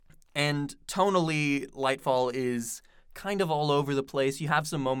And tonally, Lightfall is kind of all over the place. You have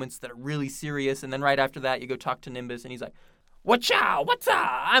some moments that are really serious, and then right after that, you go talk to Nimbus, and he's like, "Whatcha? What's up?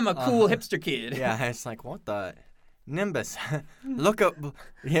 I'm a cool hipster kid." Yeah, it's like, what the? Nimbus, look up.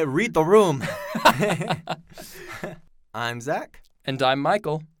 Yeah, read the room. I'm Zach. And I'm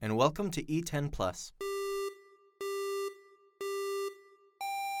Michael. And welcome to E10 Plus.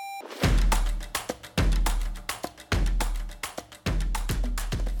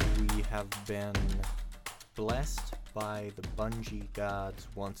 We have been blessed by the Bungie gods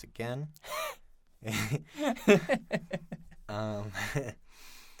once again.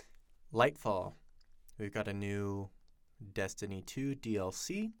 Lightfall. We've got a new Destiny 2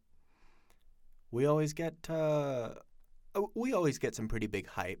 DLC. We always get some pretty big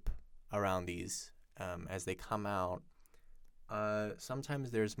hype around these as they come out. Sometimes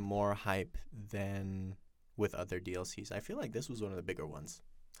there's more hype than with other DLCs. I feel like this was one of the bigger ones,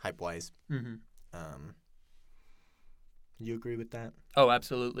 hype-wise. Mm-hmm. You agree with that? Oh,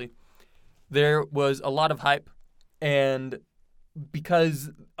 absolutely. There was a lot of hype, and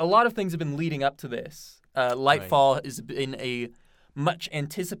because a lot of things have been leading up to this, Lightfall has been a much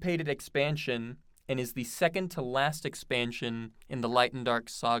anticipated expansion and is the second to last expansion in the Light and Dark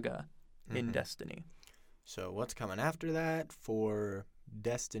saga in Destiny. So what's coming after that for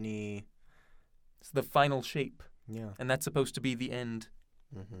Destiny? It's the final shape. Yeah. And that's supposed to be the end.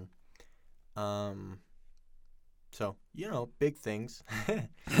 Mm-hmm. So, big things.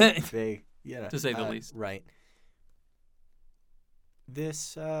 Big, to say the least. Right.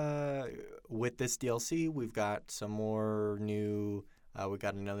 This, with this DLC, we've got some more new, we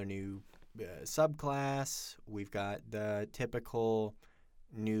got another new subclass. We've got the typical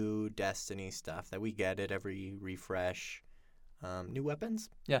new Destiny stuff that we get at every refresh. New weapons?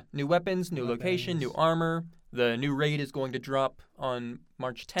 Yeah, new weapons, new location, new armor. The new raid is going to drop on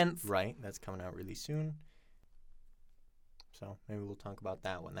March 10th. Right, that's coming out really soon. So maybe we'll talk about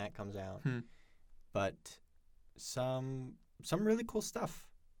that when that comes out. But some really cool stuff.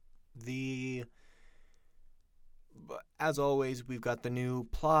 As always, we've got the new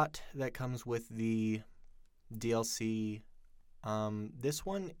plot that comes with the DLC. This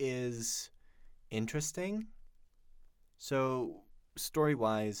one is interesting. So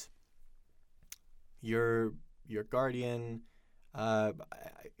story-wise, your Guardian,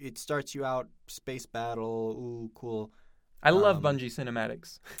 it starts you out space battle. Ooh, cool. I love Bungie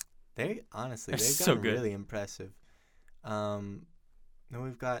cinematics. They've so gotten good. really impressive. Then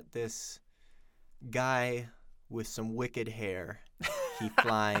we've got this guy with some wicked hair. He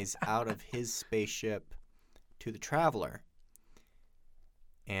flies out of his spaceship to the Traveler.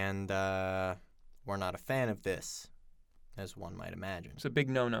 And we're not a fan of this, as one might imagine. It's a big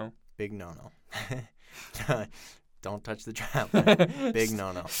no-no. Big no-no. Don't touch the Traveler. Big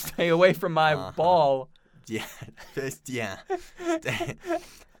no-no. Stay away from my ball. Yeah. Yeah.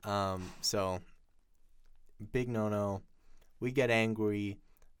 So, big no-no. We get angry,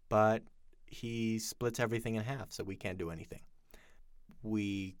 but he splits everything in half, so we can't do anything.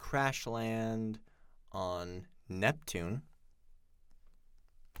 We crash land on Neptune.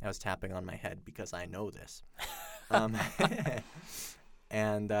 I was tapping on my head because I know this.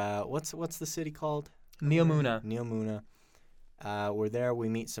 And what's the city called? Neomuna. Neomuna. We're there. We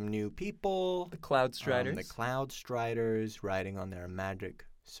meet some new people. The Cloud Striders. The Cloud Striders riding on their magic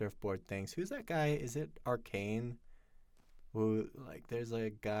surfboard things. Who's that guy? Is it Arcane? Who, there's a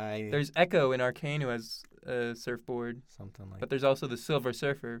guy. There's Echo in Arcane who has a surfboard. Something like that. But there's also the Silver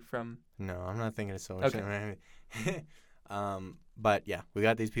Surfer from. No, I'm not thinking of Silver Surfer. But yeah, we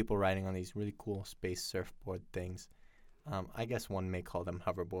got these people riding on these really cool space surfboard things. I guess one may call them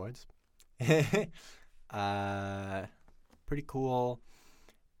hoverboards. Pretty cool.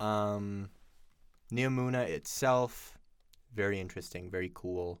 Neomuna itself, very interesting, very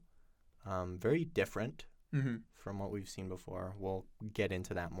cool, very different from what we've seen before. We'll get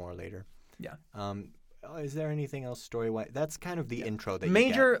into that more later. Yeah. Is there anything else story-wise? That's kind of the intro that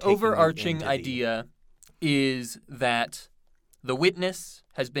Major you get, overarching idea is that the Witness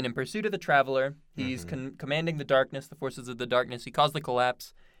has been in pursuit of the Traveler. He's commanding the darkness, the forces of the darkness. He caused the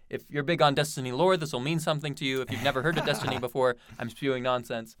collapse. If you're big on Destiny lore, this will mean something to you. If you've never heard of Destiny before, I'm spewing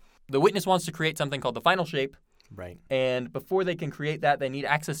nonsense. The Witness wants to create something called the Final Shape. Right. And before they can create that, they need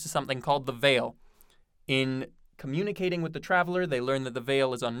access to something called the Veil. In communicating with the Traveler, they learn that the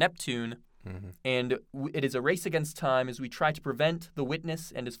Veil is on Neptune. And it is a race against time as we try to prevent the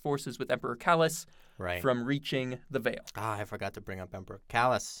Witness and his forces with Emperor Callus from reaching the Veil. I forgot to bring up Emperor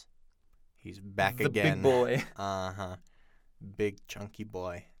Callus. He's back the again. Big boy. Big chunky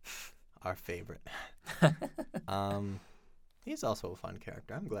boy. Our favorite. He's also a fun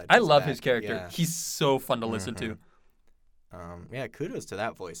character. I'm glad. I he's love back. his character. Yeah. He's so fun to listen to. Yeah, kudos to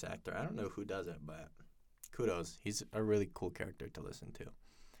that voice actor. I don't know who does it, but kudos. He's a really cool character to listen to.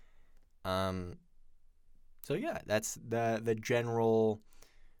 So yeah, that's the general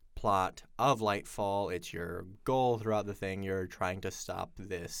plot of Lightfall. It's your goal throughout the thing. You're trying to stop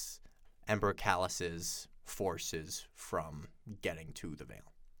this Emperor Callus's forces from getting to the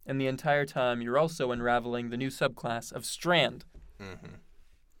Veil. And the entire time, you're also unraveling the new subclass of Strand.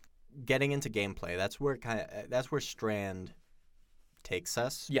 Getting into gameplay, that's where Strand takes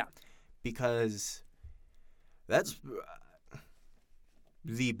us. Yeah. Because that's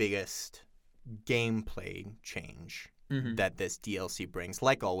the biggest gameplay change that this DLC brings.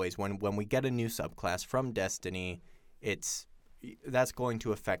 Like always, when we get a new subclass from Destiny, that's going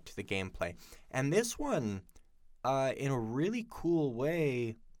to affect the gameplay. And this one, in a really cool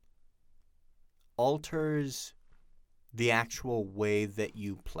way, alters the actual way that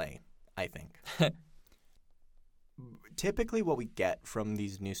you play, I think. Typically what we get from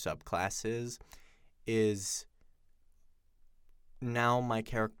these new subclasses is now my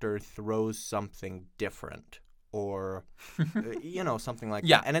character throws something different or, something like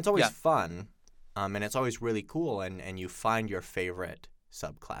that. And it's always fun, and it's always really cool, and you find your favorite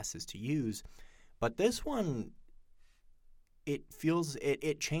subclasses to use. But this one,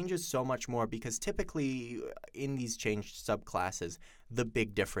 it changes so much more because typically in these changed subclasses, the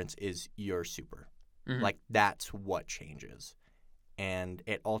big difference is your super. Like, that's what changes. And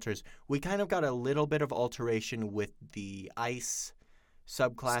it alters. We kind of got a little bit of alteration with the ice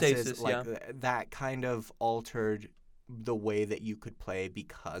subclasses. Stasis, that kind of altered the way that you could play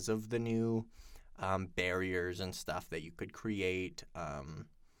because of the new barriers and stuff that you could create.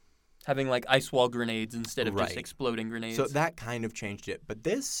 Having like ice wall grenades instead of just exploding grenades. So that kind of changed it. But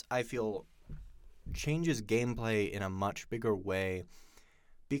this, I feel, changes gameplay in a much bigger way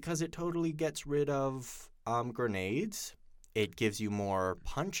because it totally gets rid of grenades. It gives you more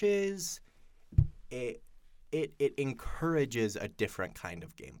punches. It encourages a different kind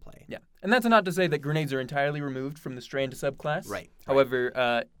of gameplay. Yeah. And that's not to say that grenades are entirely removed from the Strand subclass. Right.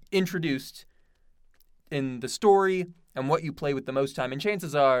 However, introduced in the story and what you play with the most time. And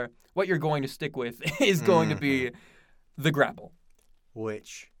chances are what you're going to stick with is going to be the grapple.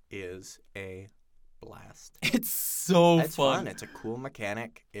 Which is a blast. It's so fun. It's a cool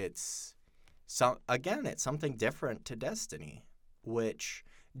mechanic. It's something different to Destiny, which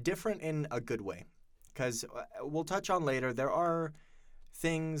different in a good way. Because we'll touch on later, there are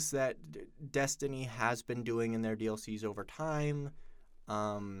things that Destiny has been doing in their DLCs over time,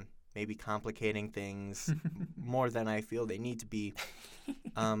 maybe complicating things more than I feel they need to be.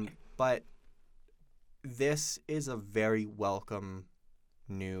 But this is a very welcome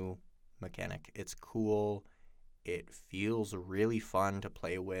new mechanic. It's cool. It feels really fun to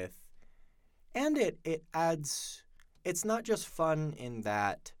play with. And it adds... It's not just fun in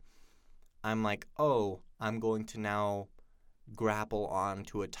that I'm like, oh, I'm going to now grapple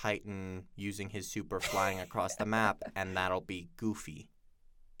onto a Titan using his super flying across the map, and that'll be goofy.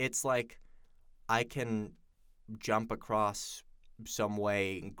 It's like I can jump across some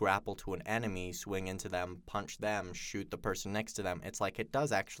way, grapple to an enemy, swing into them, punch them, shoot the person next to them. It's like it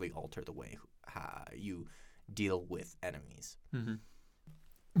does actually alter the way you deal with enemies. Mm-hmm.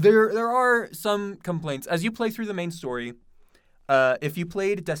 There are some complaints. As you play through the main story, if you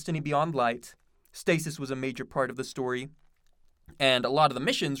played Destiny Beyond Light, stasis was a major part of the story, and a lot of the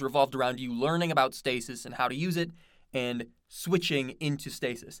missions revolved around you learning about stasis and how to use it and switching into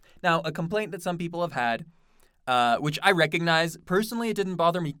stasis. Now, a complaint that some people have had, which I recognize, personally it didn't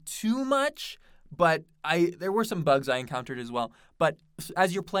bother me too much, but there were some bugs I encountered as well. But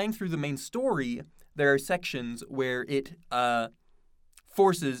as you're playing through the main story, there are sections where it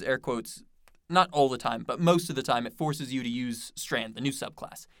forces, air quotes, not all the time, but most of the time, it forces you to use Strand, the new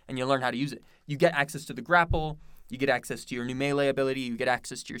subclass, and you learn how to use it. You get access to the grapple, you get access to your new melee ability, you get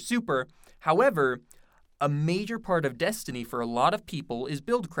access to your super. However, a major part of Destiny for a lot of people is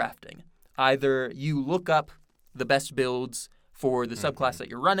build crafting. Either you look up the best builds for the subclass that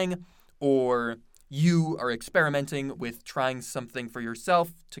you're running, or you are experimenting with trying something for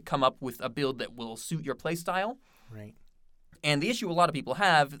yourself to come up with a build that will suit your playstyle. Right. And the issue a lot of people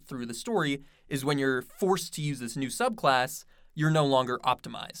have through the story is when you're forced to use this new subclass, you're no longer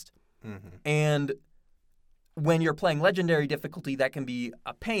optimized. And when you're playing legendary difficulty, that can be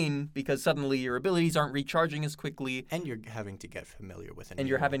a pain because suddenly your abilities aren't recharging as quickly. And you're having to get familiar with a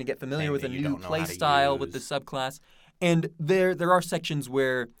new play style with the subclass. And there are sections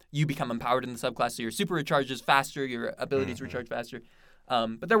where you become empowered in the subclass, so your super recharges faster, your abilities recharge faster.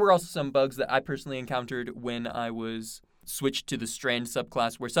 But there were also some bugs that I personally encountered when I was switched to the Strand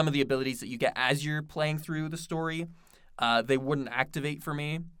subclass, where some of the abilities that you get as you're playing through the story, they wouldn't activate for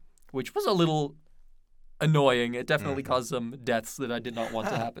me, which was a little annoying. It definitely caused some deaths that I did not want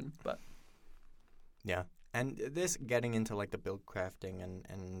to happen. But yeah, and this getting into like the build crafting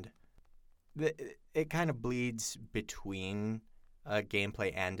and it kind of bleeds between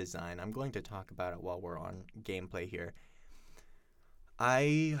gameplay and design. I'm going to talk about it while we're on gameplay here.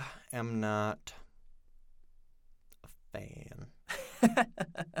 I am not a fan.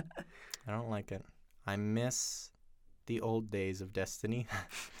 I don't like it. I miss the old days of Destiny.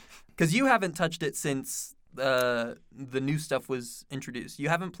 Because you haven't touched it since the new stuff was introduced. You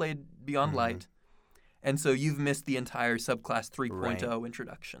haven't played Beyond Light, and so you've missed the entire subclass 3.0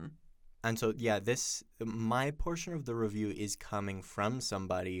 introduction. And so, yeah, my portion of the review is coming from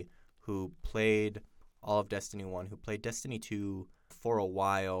somebody who played all of Destiny 1, who played Destiny 2 for a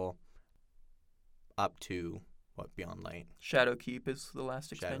while up to, Beyond Light? Shadowkeep is the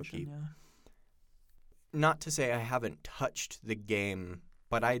last expansion, yeah. Not to say I haven't touched the game,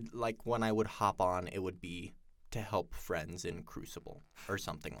 but when I would hop on, it would be to help friends in Crucible or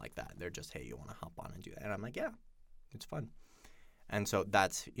something like that. They're just, hey, you want to hop on and do that? And I'm like, yeah, it's fun. And so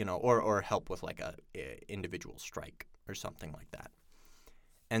that's, or help with like a individual strike or something like that.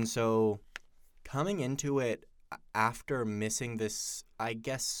 And so coming into it after missing this, I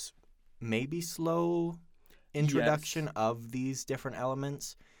guess, maybe slow introduction of these different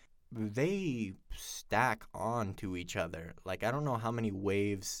elements, they stack on to each other. Like, I don't know how many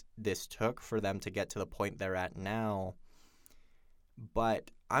waves this took for them to get to the point they're at now,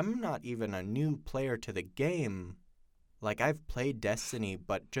 but I'm not even a new player to the game. Like, I've played Destiny,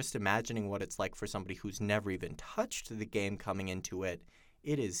 but just imagining what it's like for somebody who's never even touched the game coming into it,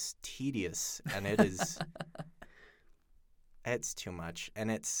 it is tedious, and it is... it's too much,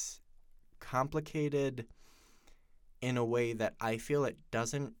 and it's complicated in a way that I feel it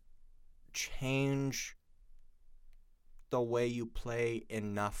doesn't change the way you play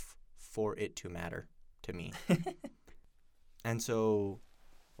enough for it to matter to me. And so...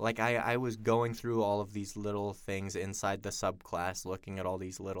 like, I was going through all of these little things inside the subclass, looking at all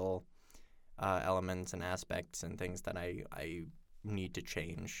these little elements and aspects and things that I need to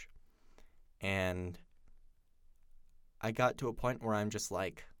change. And I got to a point where I'm just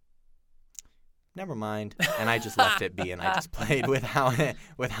like, never mind. And I just left it be, and I just played with how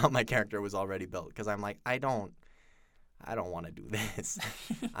my character was already built. Because I'm like, I don't want to do this.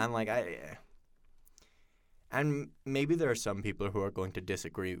 I'm like, And maybe there are some people who are going to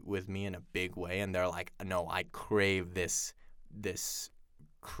disagree with me in a big way, and they're like, no, I crave this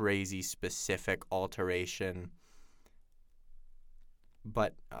crazy specific alteration.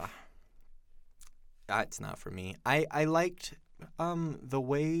 But that's not for me. I liked the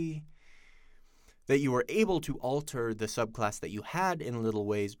way that you were able to alter the subclass that you had in little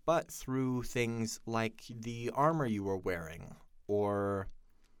ways, but through things like the armor you were wearing or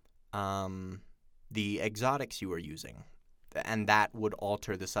the exotics you were using. And that would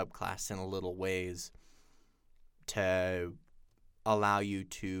alter the subclass in little ways to allow you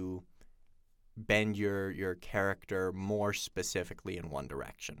to bend your character more specifically in one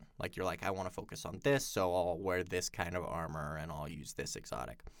direction. Like, you're like, I want to focus on this, so I'll wear this kind of armor and I'll use this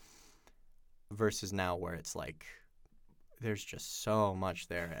exotic. Versus now where it's like, there's just so much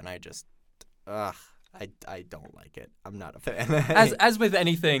there, and I just, I don't like it. I'm not a fan. As with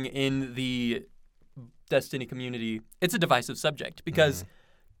anything in the Destiny community, it's a divisive subject, because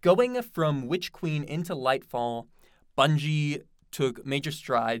going from Witch Queen into Lightfall, Bungie took major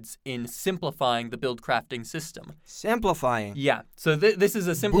strides in simplifying the build crafting system. Simplifying? Yeah. So this is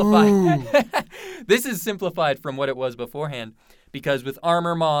a simplified... this is simplified from what it was beforehand, because with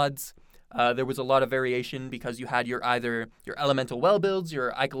armor mods, there was a lot of variation, because you had either your Elemental Well builds,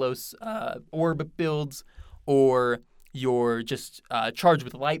 your Ikelos Orb builds, or your just Charge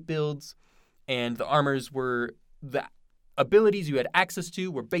with Light builds. And the armors were, the abilities you had access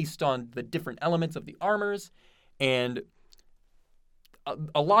to were based on the different elements of the armors. And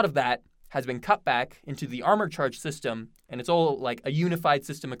a lot of that has been cut back into the armor charge system. And it's all like a unified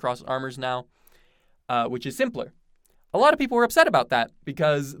system across armors now, which is simpler. A lot of people were upset about that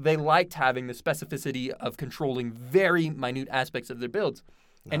because they liked having the specificity of controlling very minute aspects of their builds.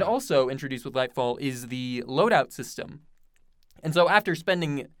 No. And also introduced with Lightfall is the loadout system. And so after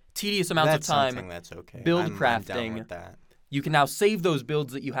spending tedious amounts of time build crafting, you can now save those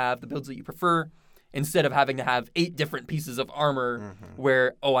builds that you have, the builds that you prefer, instead of having to have 8 different pieces of armor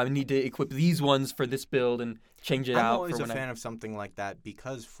where, I need to equip these ones for this build and change it out. I'm always a fan of something like that,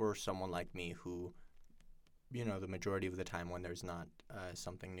 because for someone like me who, the majority of the time when there's not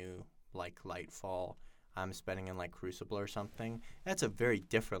something new like Lightfall, I'm spending in like Crucible or something, that's a very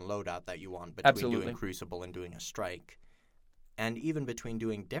different loadout that you want between doing Crucible and doing a strike. And even between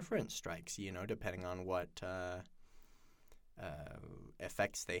doing different strikes, depending on what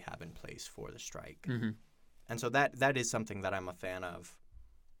effects they have in place for the strike. Mm-hmm. And so that is something that I'm a fan of.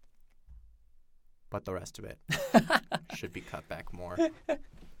 But the rest of it should be cut back more. I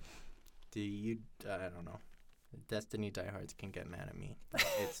don't know. Destiny diehards can get mad at me.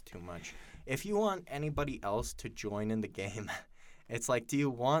 It's too much. If you want anybody else to join in the game, it's like, do you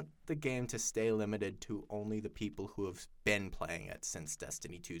want the game to stay limited to only the people who have been playing it since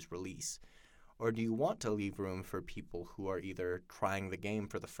Destiny 2's release? Or do you want to leave room for people who are either trying the game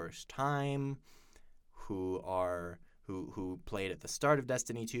for the first time, who played at the start of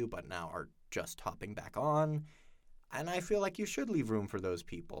Destiny 2 but now are just hopping back on? And I feel like you should leave room for those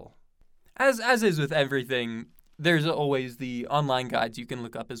people. As is with everything, there's always the online guides you can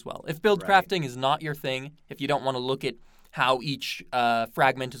look up as well. If build crafting is not your thing, if you don't want to look at how each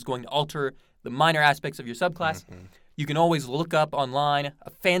fragment is going to alter the minor aspects of your subclass, you can always look up online a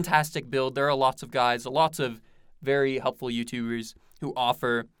fantastic build. There are lots of guides, lots of very helpful YouTubers who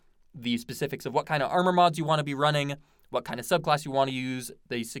offer the specifics of what kind of armor mods you want to be running, what kind of subclass you want to use.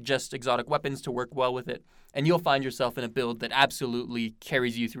 They suggest exotic weapons to work well with it, and you'll find yourself in a build that absolutely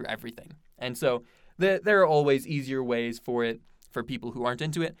carries you through everything. And so there are always easier ways for it for people who aren't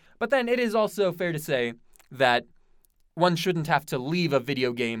into it. But then it is also fair to say that one shouldn't have to leave a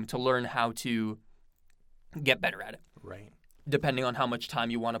video game to learn how to get better at it. Right. Depending on how much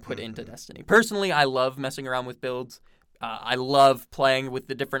time you want to put into Destiny. Personally, I love messing around with builds. I love playing with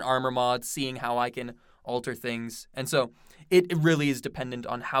the different armor mods, seeing how I can alter things. And so it really is dependent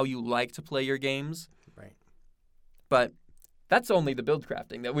on how you like to play your games. Right. But that's only the build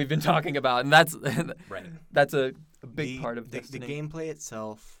crafting that we've been talking about, and that's that's a big part of Destiny. The gameplay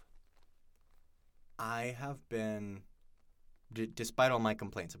itself, I have been, despite all my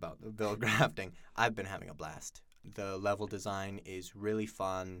complaints about the build crafting, I've been having a blast. The level design is really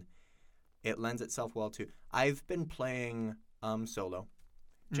fun. It lends itself well to... I've been playing solo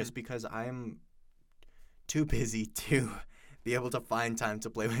just because I'm too busy to be able to find time to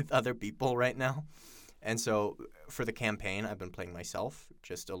play with other people right now. And so for the campaign, I've been playing myself,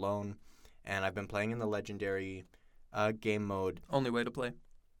 just alone. And I've been playing in the Legendary game mode. Only way to play.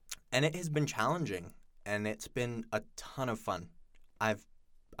 And it has been challenging. And it's been a ton of fun. I've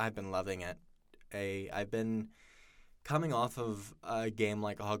been loving it. I've been coming off of a game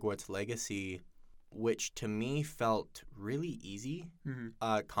like Hogwarts Legacy, which to me felt really easy.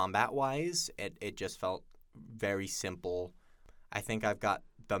 Combat-wise, it just felt very simple. I think I've got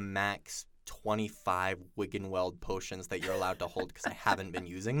the max 25 Wiggenweld potions that you're allowed to hold because I haven't been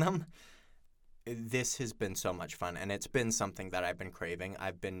using them. This has been so much fun, and it's been something that I've been craving.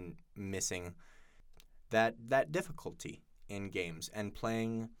 I've been missing that difficulty in games, and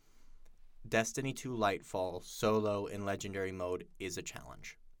playing Destiny 2 Lightfall solo in Legendary mode is a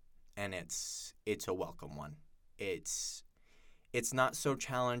challenge, and it's a welcome one. It's not so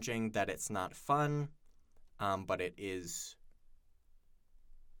challenging that it's not fun, but it is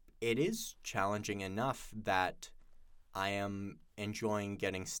challenging enough that I am enjoying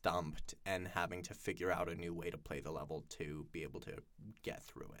getting stumped and having to figure out a new way to play the level to be able to get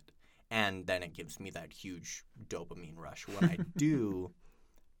through it. And then it gives me that huge dopamine rush when I do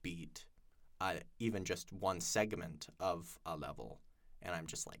beat even just one segment of a level. And I'm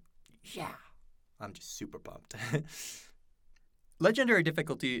just like, yeah, I'm just super pumped. Legendary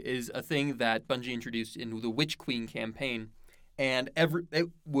difficulty is a thing that Bungie introduced in the Witch Queen campaign. And it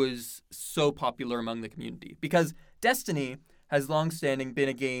was so popular among the community because Destiny has longstanding been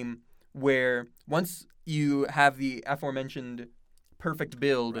a game where once you have the aforementioned perfect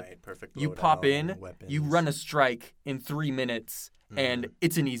build, you pop in, weapons. You run a strike in 3 minutes, and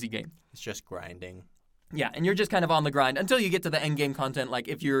it's an easy game. It's just grinding. Yeah, and you're just kind of on the grind until you get to the end game content. Like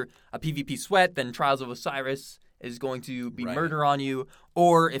if you're a PvP sweat, then Trials of Osiris is going to be murder on you.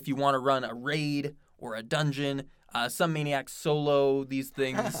 Or if you want to run a raid or a dungeon, some maniacs solo these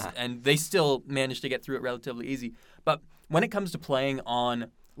things, and they still manage to get through it relatively easy. But when it comes to playing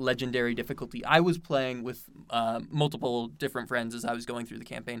on Legendary difficulty, I was playing with multiple different friends as I was going through the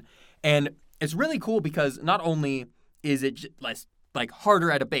campaign. And it's really cool because not only is it like harder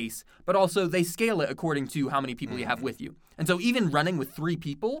at a base, but also they scale it according to how many people you have with you. And so even running with 3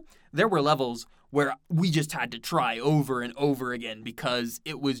 people, there were levels where we just had to try over and over again because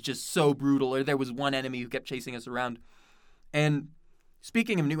it was just so brutal, or there was one enemy who kept chasing us around. And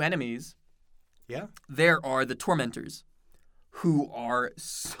speaking of new enemies, there are the Tormentors, who are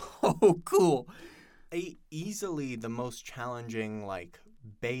so cool. Easily the most challenging,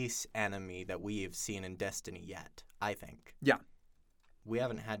 base enemy that we have seen in Destiny yet, I think. Yeah. We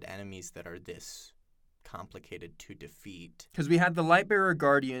haven't had enemies that are this complicated to defeat. Because we had the Lightbearer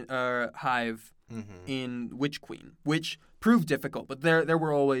Guardian Hive in Witch Queen, which proved difficult, but there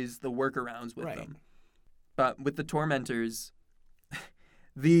were always the workarounds with them. But with the Tormentors,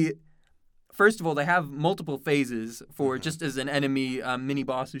 first of all, they have multiple phases for just as an enemy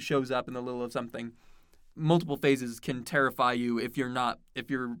mini-boss who shows up in the middle of something. Multiple phases can terrify you if you're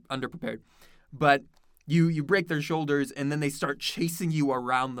underprepared. But you break their shoulders, and then they start chasing you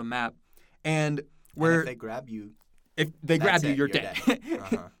around the map. And if they grab you, you're dead.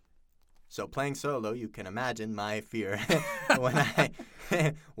 So playing solo, you can imagine my fear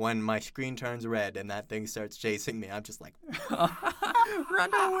when my screen turns red and that thing starts chasing me. I'm just like,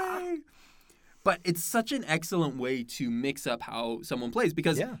 run away. But it's such an excellent way to mix up how someone plays,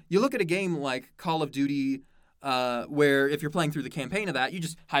 because you look at a game like Call of Duty, where if you're playing through the campaign of that, you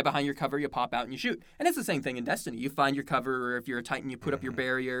just hide behind your cover, you pop out, and you shoot. And it's the same thing in Destiny. You find your cover, or if you're a Titan, you put up your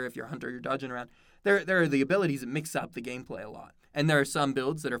barrier. If you're a Hunter, you're dodging around. There are the abilities that mix up the gameplay a lot. And there are some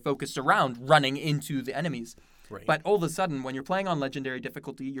builds that are focused around running into the enemies. Right. But all of a sudden, when you're playing on Legendary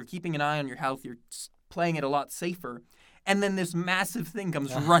difficulty, you're keeping an eye on your health, you're playing it a lot safer. And then this massive thing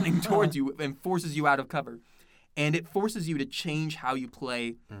comes running towards you and forces you out of cover. And it forces you to change how you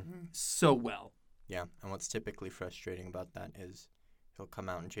play so well. Yeah, and what's typically frustrating about that is he'll come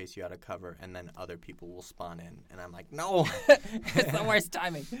out and chase you out of cover, and then other people will spawn in. And I'm like, no! It's the worst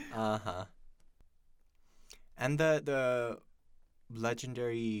timing. And the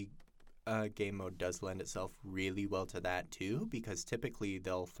Legendary game mode does lend itself really well to that, too, because typically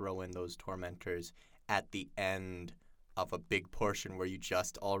they'll throw in those Tormentors at the end of a big portion where you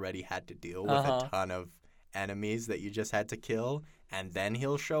just already had to deal with a ton of enemies that you just had to kill, and then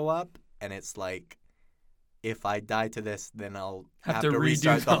he'll show up, and it's like, if I die to this, then I'll have to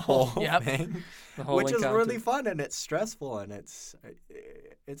restart the whole thing, which is really fun, and it's stressful, and it's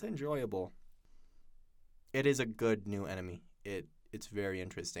enjoyable. It is a good new enemy. It's very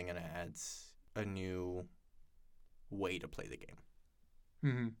interesting, and it adds a new way to play the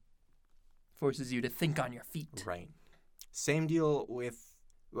game. Forces you to think on your feet. Right. Same deal with,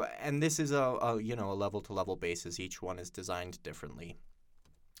 and this is a level-to-level basis. Each one is designed differently.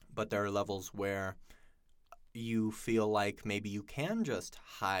 But there are levels where you feel like maybe you can just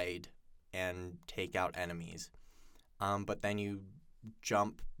hide and take out enemies. But then you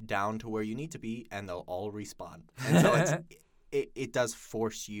jump down to where you need to be, and they'll all respawn. And so it does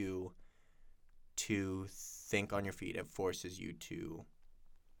force you to think on your feet. It forces you to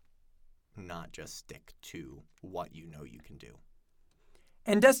not just stick to what you know you can do.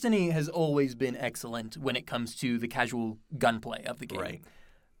 And Destiny has always been excellent when it comes to the casual gunplay of the game. Right.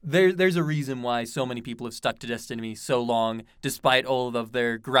 There's a reason why so many people have stuck to Destiny so long, despite all of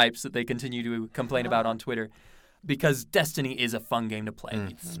their gripes that they continue to complain about on Twitter. Because Destiny is a fun game to play.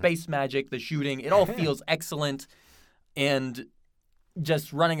 It's space magic, the shooting, it all feels excellent. And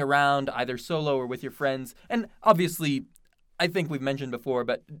just running around either solo or with your friends. And obviously, I think we've mentioned before,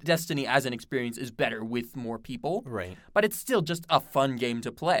 but Destiny as an experience is better with more people. Right. But it's still just a fun game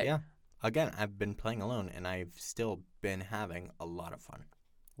to play. Yeah. Again, I've been playing alone, and I've still been having a lot of fun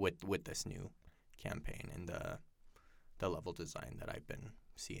with this new campaign and the level design that I've been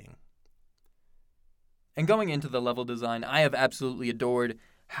seeing. And going into the level design, I have absolutely adored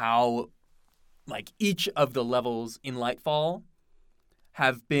how each of the levels in Lightfall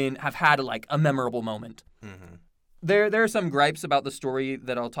have had a memorable moment. There are some gripes about the story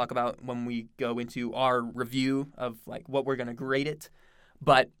that I'll talk about when we go into our review of what we're going to grade it.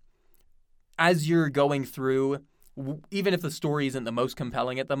 But as you're going through, even if the story isn't the most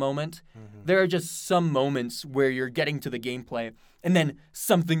compelling at the moment, there are just some moments where you're getting to the gameplay and then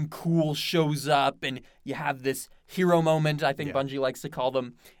something cool shows up and you have this hero moment, I think Bungie likes to call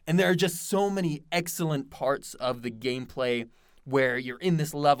them. And there are just so many excellent parts of the gameplay where you're in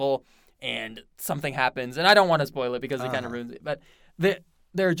this level and something happens. And I don't want to spoil it because it kind of ruins it. But there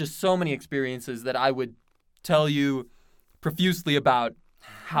are just so many experiences that I would tell you profusely about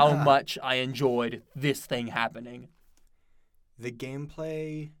how much I enjoyed this thing happening. The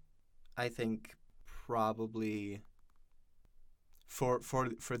gameplay, I think, probably for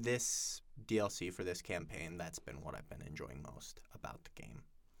this DLC, for this campaign, that's been what I've been enjoying most about the game.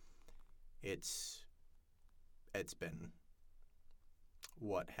 It's been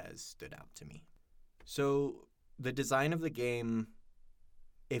what has stood out to me. So the design of the game,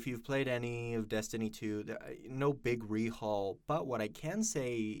 if you've played any of Destiny 2, no big rehaul, but what I can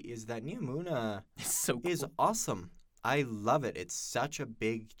say is that Neomuna is awesome. I love it. It's such a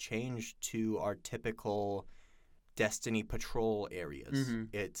big change to our typical Destiny patrol areas.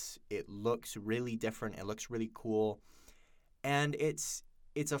 Mm-hmm. It looks really different. It looks really cool, and it's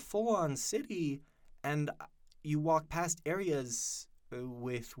a full-on city, and you walk past areas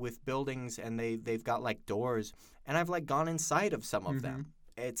with buildings, and they've got like doors, and I've like gone inside of some of them.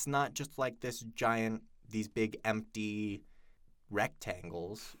 It's not just like these big empty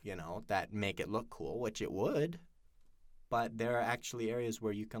rectangles, that make it look cool, which it would, but there are actually areas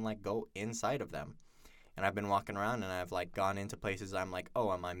where you can like go inside of them. And I've been walking around, and I've like gone into places I'm like,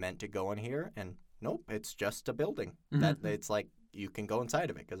 oh, am I meant to go in here? And nope, it's just a building. That it's like you can go inside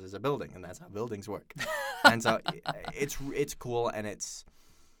of it because it's a building, and that's how buildings work. And so it's cool, and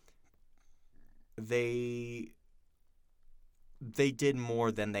they did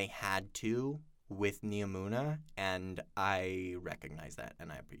more than they had to with Neomuna, and I recognize that,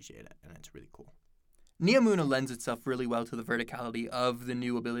 and I appreciate it, and it's really cool. Neomuna lends itself really well to the verticality of the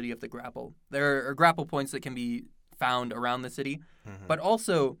new ability of the grapple. There are grapple points that can be found around the city, but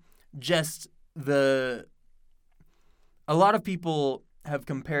also just a lot of people have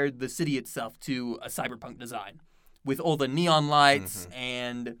compared the city itself to a cyberpunk design with all the neon lights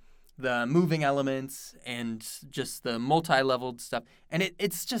and the moving elements and just the multi-leveled stuff. And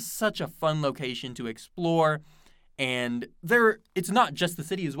it's just such a fun location to explore. And it's not just the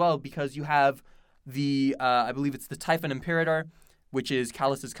city as well, because you have I believe it's the Typhon Imperator, which is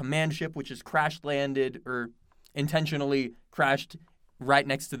Callus's command ship, which is crash-landed or intentionally crashed right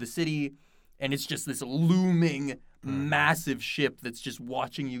next to the city. And it's just this looming, massive ship that's just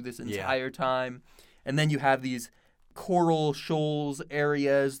watching you this entire time. And then you have these coral shoals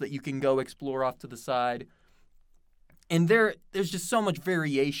areas that you can go explore off to the side. And there's just so much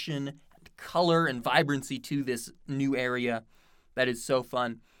variation, color, and vibrancy to this new area that is so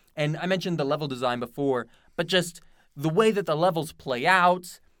fun. And I mentioned the level design before, but just the way that the levels play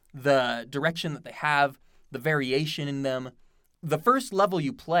out, the direction that they have, the variation in them. The first level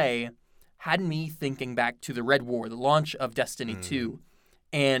you play had me thinking back to the Red War, the launch of Destiny 2,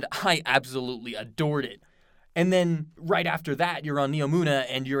 and I absolutely adored it. And then right after that, you're on Neomuna,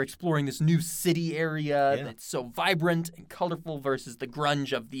 and you're exploring this new city area that's so vibrant and colorful versus the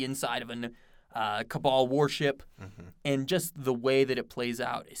grunge of the inside of a Cabal warship, and just the way that it plays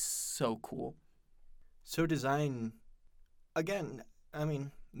out is so cool. So design, again, I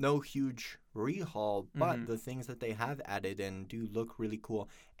mean, no huge rehaul, but the things that they have added in do look really cool.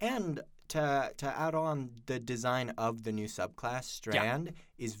 And to add on, the design of the new subclass Strand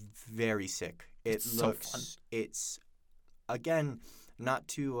is very sick. It's so fun. It's, again, not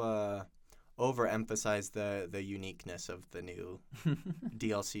to overemphasize the uniqueness of the new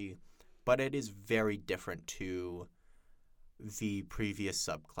DLC, but it is very different to the previous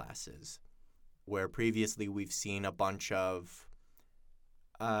subclasses, where previously we've seen a bunch of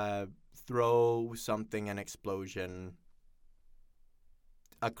throw something, an explosion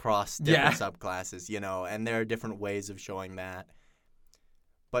across different subclasses, and there are different ways of showing that.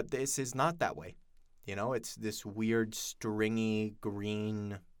 But this is not that way. It's this weird stringy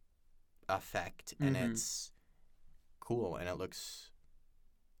green effect, and it's cool, and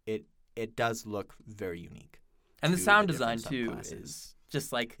it does look very unique. And the sound design, too, is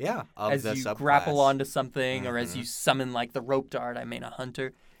just like as you subclass. grapple onto something or as you summon like the rope dart, I mean a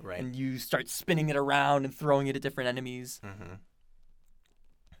hunter, and you start spinning it around and throwing it at different enemies.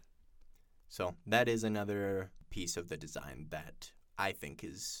 So that is another piece of the design that I think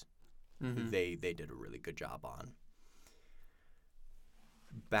is they did a really good job on.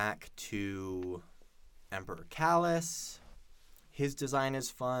 Back to Emperor Callus. His design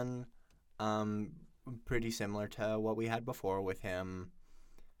is fun. Pretty similar to what we had before with him.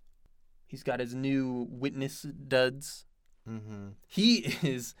 He's got his new witness duds. He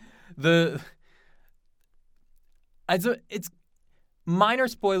is it's minor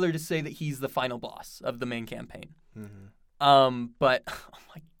spoiler to say that he's the final boss of the main campaign. But oh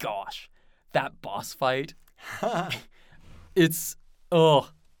my gosh, that boss fight! I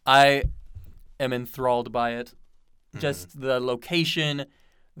am enthralled by it. Just the location,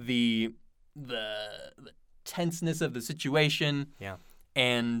 the tenseness of the situation,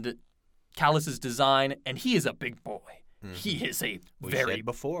 and Callus's design, and he is a big boy. He is a very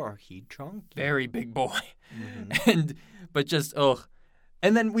big boy, and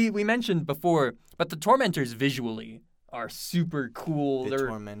then we mentioned before, but the Tormentors visually are super cool. They're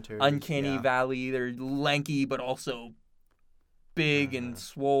uncanny valley. They're lanky, but also big and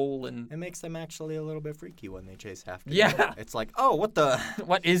swole, and it makes them actually a little bit freaky when they chase after you. It's like, oh,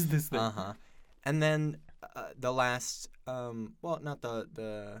 what is this thing? And then the last not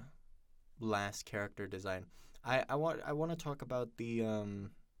the last character design. I want to talk about the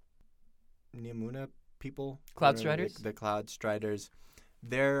Neomuna people. Cloud Striders? The Cloud Striders.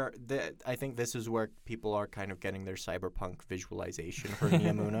 I think this is where people are kind of getting their cyberpunk visualization for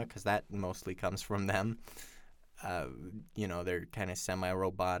Neomuna, because that mostly comes from them. They're kind of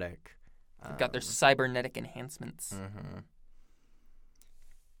semi-robotic. They've got their cybernetic enhancements.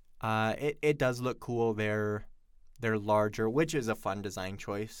 It does look cool. They're larger, which is a fun design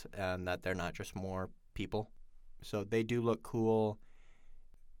choice, and that they're not just more people. So they do look cool.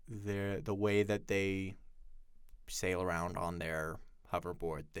 The way that they sail around on their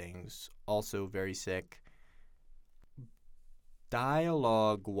hoverboard things, also very sick.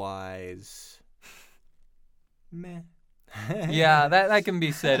 Dialogue-wise, meh. Yeah, that can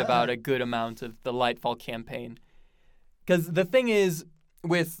be said about a good amount of the Lightfall campaign. Because the thing is,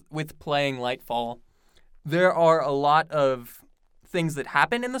 with playing Lightfall, there are a lot of things that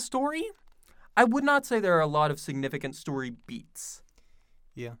happen in the story. I would not say there are a lot of significant story beats.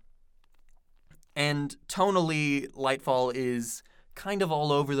 Yeah. And tonally, Lightfall is kind of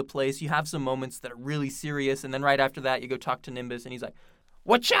all over the place. You have some moments that are really serious, and then right after that, you go talk to Nimbus, and he's like,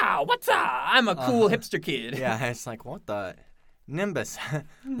 what's up? I'm a cool hipster kid. Yeah, it's like, what the? Nimbus,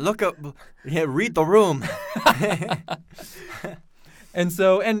 look up, read the room.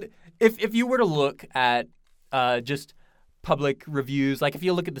 And if you were to look at just public reviews, like if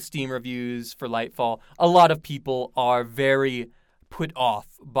you look at the Steam reviews for Lightfall, a lot of people are very put off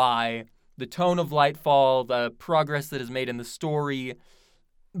by the tone of Lightfall, the progress that is made in the story.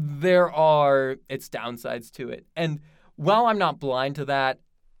 There are its downsides to it. And while I'm not blind to that,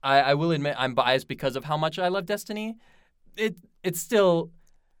 I will admit I'm biased because of how much I love Destiny. It's still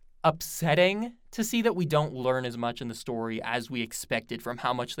upsetting to see that we don't learn as much in the story as we expected from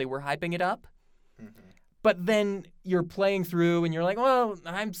how much they were hyping it up. Mm-hmm. But then you're playing through and you're like, well,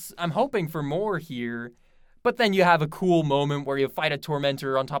 I'm hoping for more here. But then you have a cool moment where you fight a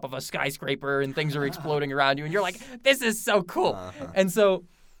tormentor on top of a skyscraper and things are exploding around you and you're like, this is so cool. And so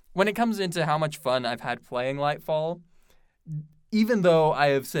when it comes into how much fun I've had playing Lightfall, even though I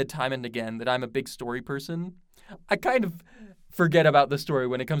have said time and again that I'm a big story person, I kind of forget about the story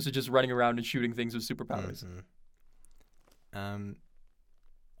when it comes to just running around and shooting things with superpowers. Mm-hmm.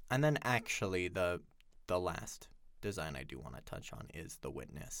 And then actually the last design I do want to touch on is the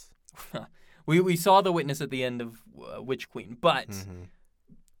Witness. We saw the Witness at the end of Witch Queen, but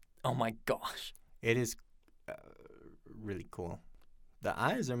oh my gosh. It is really cool. The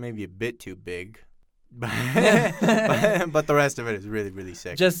eyes are maybe a bit too big, but the rest of it is really, really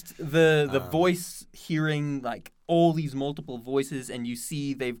sick. Just the voice, hearing like all these multiple voices, and you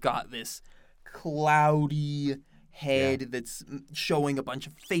see they've got this cloudy head that's showing a bunch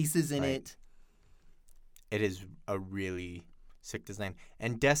of faces in it. It is a really sick design.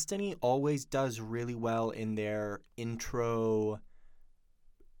 And Destiny always does really well in their intro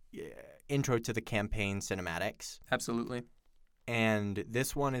to the campaign cinematics. Absolutely. And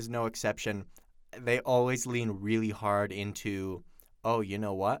this one is no exception. They always lean really hard into, oh, you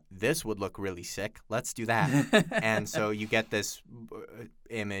know what? This would look really sick. Let's do that. And so you get this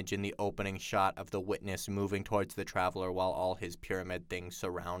image in the opening shot of the Witness moving towards the Traveler while all his pyramid things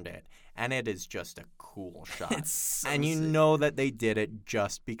surround it. And it is just a cool shot. It's so and you sick. know that they did it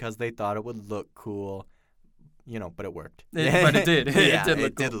just because they thought it would look cool. But it worked. But it did.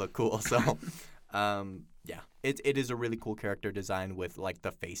 It did look cool. So, it is a really cool character design with like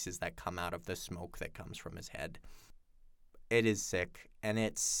the faces that come out of the smoke that comes from his head. It is sick, and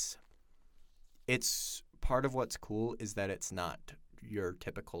it's part of what's cool is that it's not your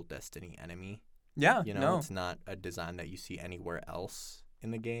typical Destiny enemy. Yeah, It's not a design that you see anywhere else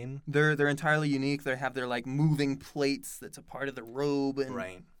in the game. They're entirely unique. They have their like moving plates that's a part of the robe, and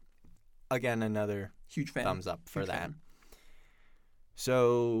right. Again, another huge fan. Thumbs up for huge that. Fan.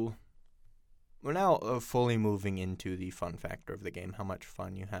 So we're now fully moving into the fun factor of the game, how much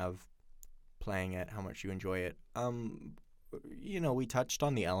fun you have playing it, how much you enjoy it. We touched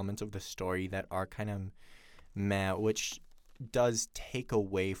on the elements of the story that are kind of meh, which does take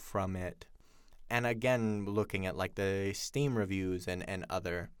away from it. And again, looking at like the Steam reviews and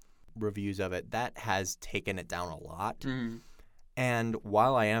other reviews of it, that has taken it down a lot. Mm. And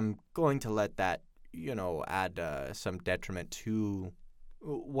while I am going to let that, add some detriment to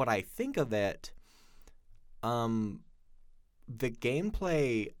what I think of it, the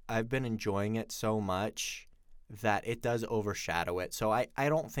gameplay, I've been enjoying it so much that it does overshadow it. So I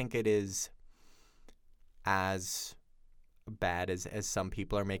don't think it is as bad as some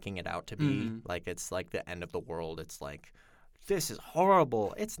people are making it out to be. Mm-hmm. Like, it's like the end of the world. It's like, this is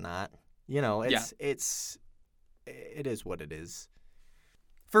horrible. It's not. It is what it is.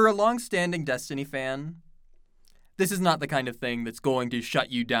 For a long-standing Destiny fan, this is not the kind of thing that's going to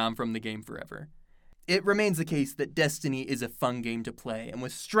shut you down from the game forever. it remains the case that Destiny is a fun game to play. And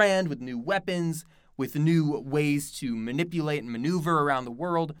with Strand, with new weapons, with new ways to manipulate and maneuver around the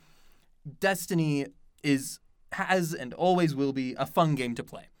world, Destiny has and always will be a fun game to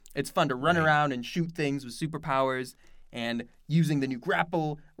play. It's fun to run around and shoot things with superpowers and using the new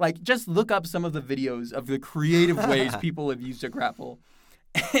grapple. Like, just look up some of the videos of the creative ways people have used to grapple.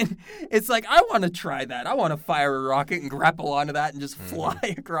 And it's like, I want to try that. I want to fire a rocket and grapple onto that and just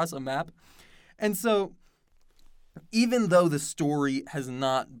fly across a map. And so, even though the story has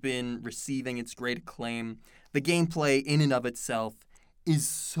not been receiving its great acclaim, the gameplay in and of itself is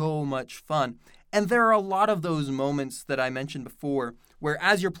so much fun. And there are a lot of those moments that I mentioned before where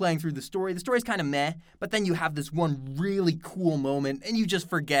as you're playing through the story's kind of meh, but then you have this one really cool moment and you just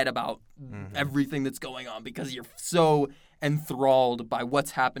forget about everything that's going on because you're so enthralled by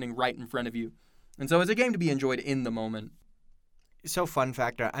what's happening right in front of you. And so it's a game to be enjoyed in the moment. So fun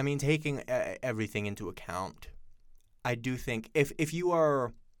factor, I mean, taking everything into account, I do think if you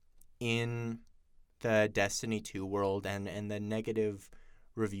are in the Destiny 2 world and the negative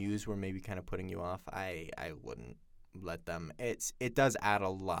reviews were maybe kind of putting you off, I wouldn't let them. It does add a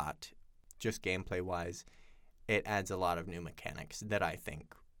lot, just gameplay-wise. It adds a lot of new mechanics that I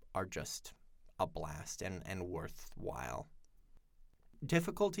think are just a blast and worthwhile.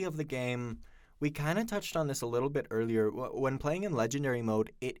 Difficulty of the game, we kind of touched on this a little bit earlier. When playing in Legendary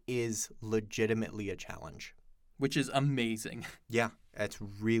mode, it is legitimately a challenge. Which is amazing. Yeah, it's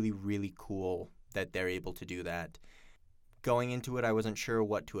really, really cool that they're able to do that. Going into it, I wasn't sure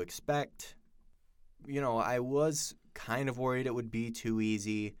what to expect. You know, I was kind of worried it would be too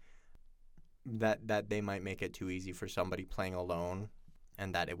easy, that they might make it too easy for somebody playing alone,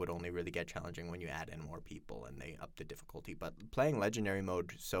 and that it would only really get challenging when you add in more people and they up the difficulty. But playing Legendary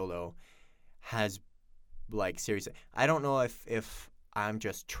mode solo has, like, seriously, I don't know if I'm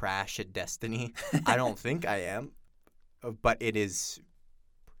just trash at Destiny. I don't think I am, but it is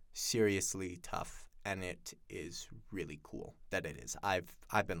seriously tough, and it is really cool that it is. I've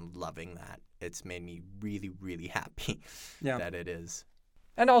been loving that. It's made me really, really happy that it is.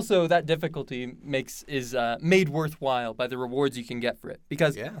 And also that difficulty is made worthwhile by the rewards you can get for it.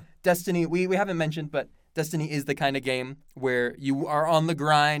 Because Destiny, we haven't mentioned, but Destiny is the kind of game where you are on the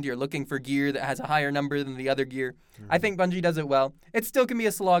grind, you're looking for gear that has a higher number than the other gear. I think Bungie does it well. It still can be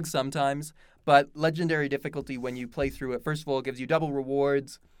a slog sometimes, but Legendary difficulty, when you play through it, first of all, gives you double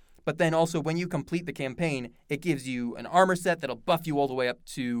rewards, but then also when you complete the campaign, it gives you an armor set that'll buff you all the way up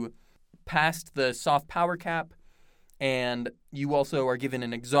to past the soft power cap, and you also are given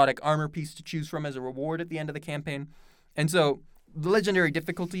an exotic armor piece to choose from as a reward at the end of the campaign. And so the Legendary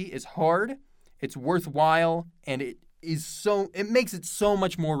difficulty is hard, it's worthwhile, and it makes it so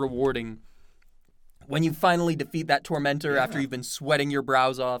much more rewarding when you finally defeat that Tormentor after you've been sweating your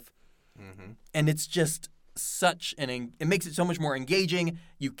brows off. And it's just it makes it so much more engaging.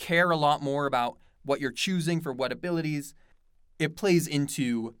 You care a lot more about what you're choosing for what abilities. It plays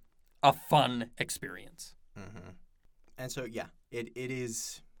into a fun experience. And so, it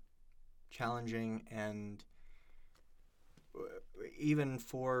is challenging, and even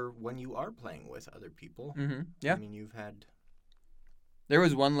for when you are playing with other people. I mean, you've had... There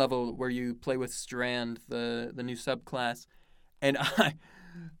was one level where you play with Strand, the new subclass, and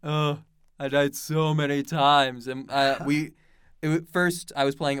I died so many times. And first, I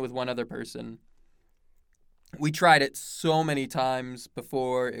was playing it with one other person. We tried it so many times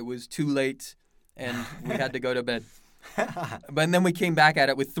before it was too late, and we had to go to bed. But then we came back at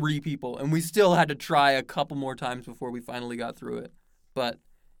it with 3 people, and we still had to try a couple more times before we finally got through it. But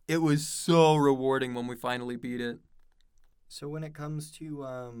it was so rewarding when we finally beat it. So when it comes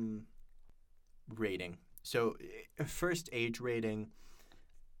to rating, so first age rating...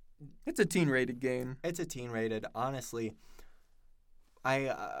 It's a teen-rated game. It's a teen-rated. Honestly,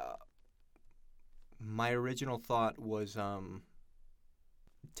 my original thought was 10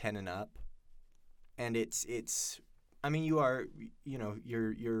 and up, and it's. I mean, you're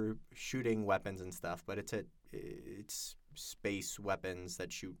shooting weapons and stuff, but it's space weapons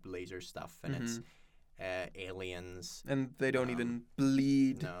that shoot laser stuff, and it's aliens. And they don't even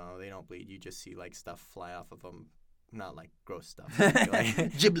bleed. No, they don't bleed. You just see like stuff fly off of them. Not like gross stuff.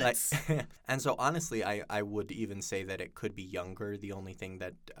 Like, giblets. And so honestly, I would even say that it could be younger. The only thing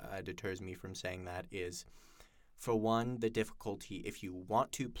that deters me from saying that is, for one, the difficulty if you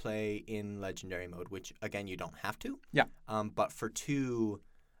want to play in Legendary mode, which again you don't have to. Yeah. But for 2,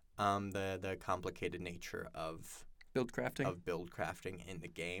 the complicated nature of build crafting in the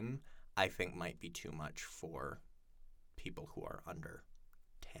game, I think might be too much for people who are under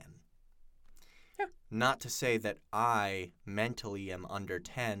 10. Not to say that I mentally am under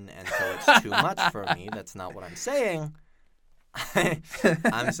 10 and so it's too much for me. That's not what I'm saying.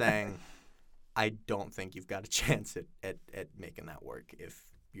 I'm saying I don't think you've got a chance at making that work if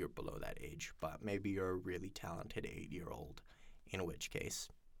you're below that age. But maybe you're a really talented 8-year-old, in which case,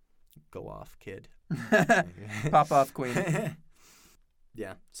 go off, kid. Pop off, queen.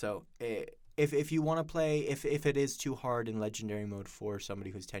 Yeah, so if you want to play, if it is too hard in Legendary mode for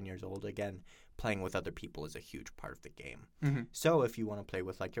somebody who's 10 years old, again, playing with other people is a huge part of the game. Mm-hmm. So if you want to play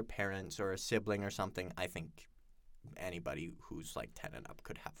with like your parents or a sibling or something, I think anybody who's like 10 and up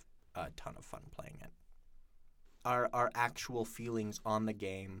could have a ton of fun playing it. Our actual feelings on the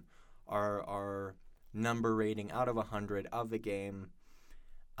game, our number rating out of 100 of the game,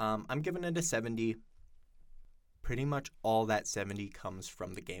 I'm giving it a 70. Pretty much all that 70 comes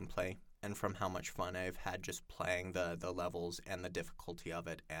from the gameplay and from how much fun I've had just playing the levels and the difficulty of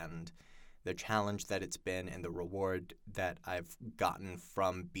it and the challenge that it's been and the reward that I've gotten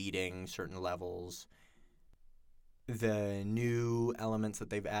from beating certain levels. The new elements that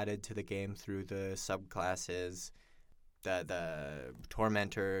they've added to the game through the subclasses, the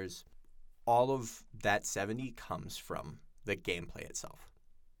tormentors, all of that 70 comes from the gameplay itself,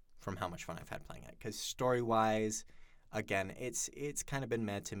 from how much fun I've had playing it. Because story-wise, again, it's kind of been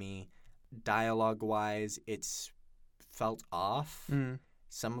meh to me. Dialogue-wise, it's felt off. Mm.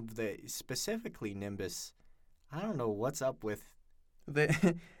 Some of the, specifically Nimbus, I don't know what's up with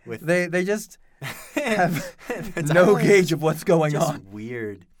They just have no gauge of what's going on.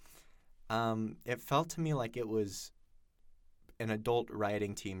 Weird. It felt to me like it was an adult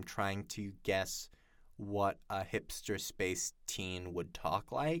writing team trying to guess what a hipster space teen would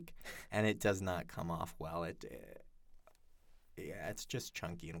talk like, and it does not come off well. It's just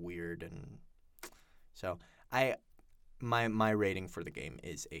chunky and weird, and so my rating for the game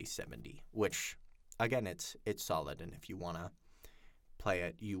is a 70, which again it's solid, and if you want to play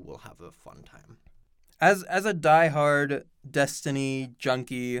it, you will have a fun time. As a diehard Destiny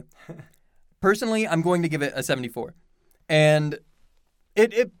junkie, personally, I'm going to give it a 74. And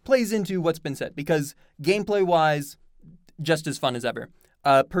it plays into what's been said, because gameplay-wise, just as fun as ever.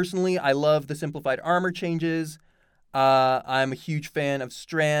 Personally, I love the simplified armor changes. I'm a huge fan of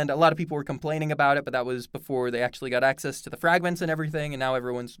Strand. A lot of people were complaining about it, but that was before they actually got access to the fragments and everything, and now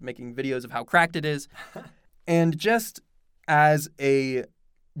everyone's making videos of how cracked it is. And just as a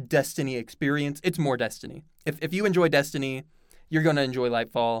Destiny experience, it's more Destiny. If you enjoy Destiny, you're going to enjoy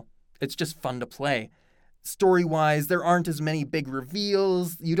Lightfall. It's just fun to play. Story-wise, there aren't as many big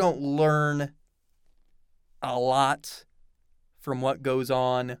reveals. You don't learn a lot from what goes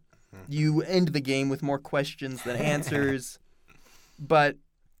on. You end the game with more questions than answers. But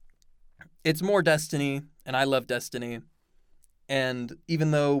it's more Destiny, and I love Destiny. And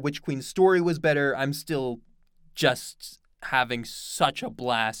even though Witch Queen's story was better, I'm still just having such a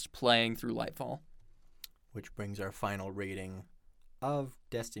blast playing through Lightfall. Which brings our final rating of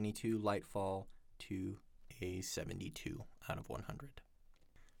Destiny 2 Lightfall to a 72 out of 100.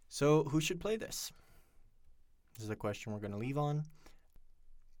 So who should play this? This is a question we're going to leave on.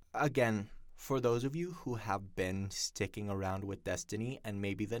 Again, for those of you who have been sticking around with Destiny and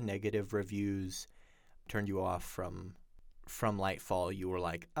maybe the negative reviews turned you off from Lightfall, you were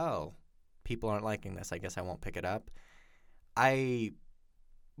like, oh, people aren't liking this, I guess I won't pick it up. I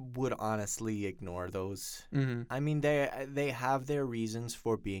would honestly ignore those. Mm-hmm. I mean, they have their reasons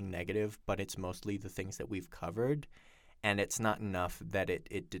for being negative, but it's mostly the things that we've covered, and it's not enough that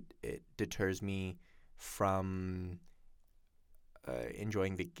it deters me from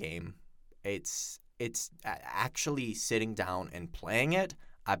enjoying the game. It's actually sitting down and playing it.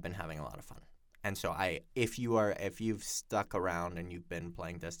 I've been having a lot of fun, and so if you've stuck around and you've been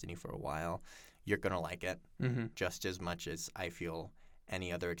playing Destiny for a while, you're gonna like it just as much as I feel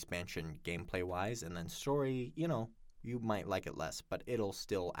any other expansion gameplay-wise. And then story, you might like it less, but it'll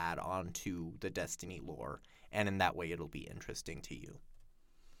still add on to the Destiny lore, and in that way it'll be interesting to you.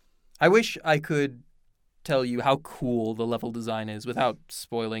 I wish I could tell you how cool the level design is without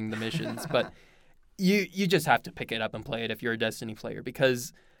spoiling the missions, but you just have to pick it up and play it if you're a Destiny player,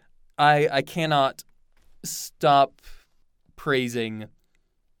 because I cannot stop praising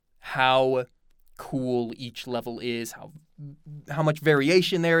how cool each level is, how much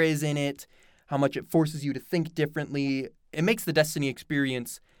variation there is in it, how much it forces you to think differently. It makes the Destiny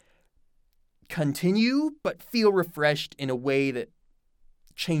experience continue, but feel refreshed in a way that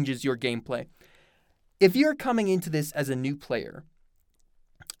changes your gameplay. If you're coming into this as a new player,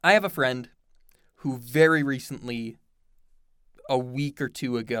 I have a friend who very recently, a week or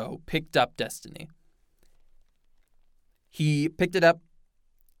two ago, picked up Destiny. He picked it up,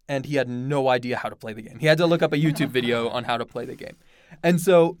 and he had no idea how to play the game. He had to look up a YouTube video on how to play the game. And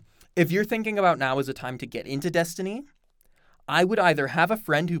so if you're thinking about now as a time to get into Destiny, I would either have a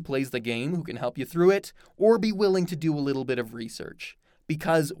friend who plays the game who can help you through it, or be willing to do a little bit of research.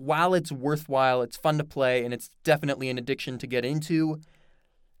 Because while it's worthwhile, it's fun to play, and it's definitely an addiction to get into,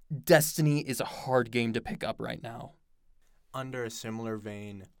 Destiny is a hard game to pick up right now. Under a similar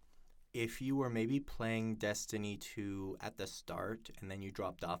vein, if you were maybe playing Destiny 2 at the start and then you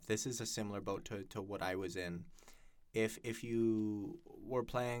dropped off, this is a similar boat to what I was in. If you were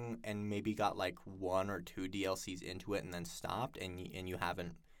playing and maybe got like 1 or 2 DLCs into it and then stopped and you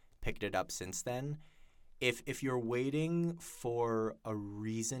haven't picked it up since then, if you're waiting for a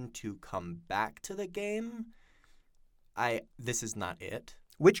reason to come back to the game, this is not it.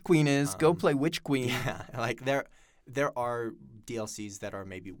 Witch Queen is. Go play Witch Queen. Yeah, like there are DLCs that are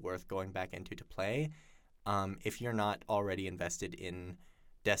maybe worth going back into to play. If you're not already invested in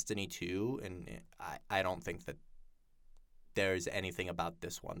Destiny 2, and I don't think that there's anything about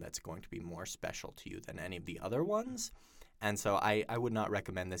this one that's going to be more special to you than any of the other ones. And so I would not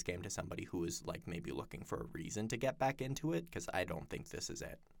recommend this game to somebody who is like maybe looking for a reason to get back into it, because I don't think this is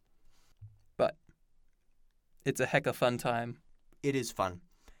it. But it's a heck of fun time. It is fun.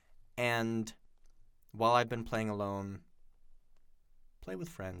 And while I've been playing alone, play with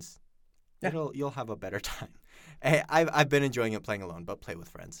friends. Yeah. You'll have a better time. Hey, I've been enjoying it playing alone, but play with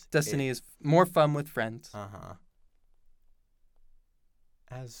friends. Destiny is more fun with friends. Uh-huh.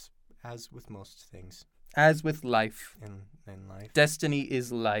 As with most things. As with life. In life. Destiny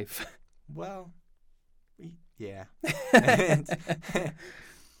is life. Well, yeah.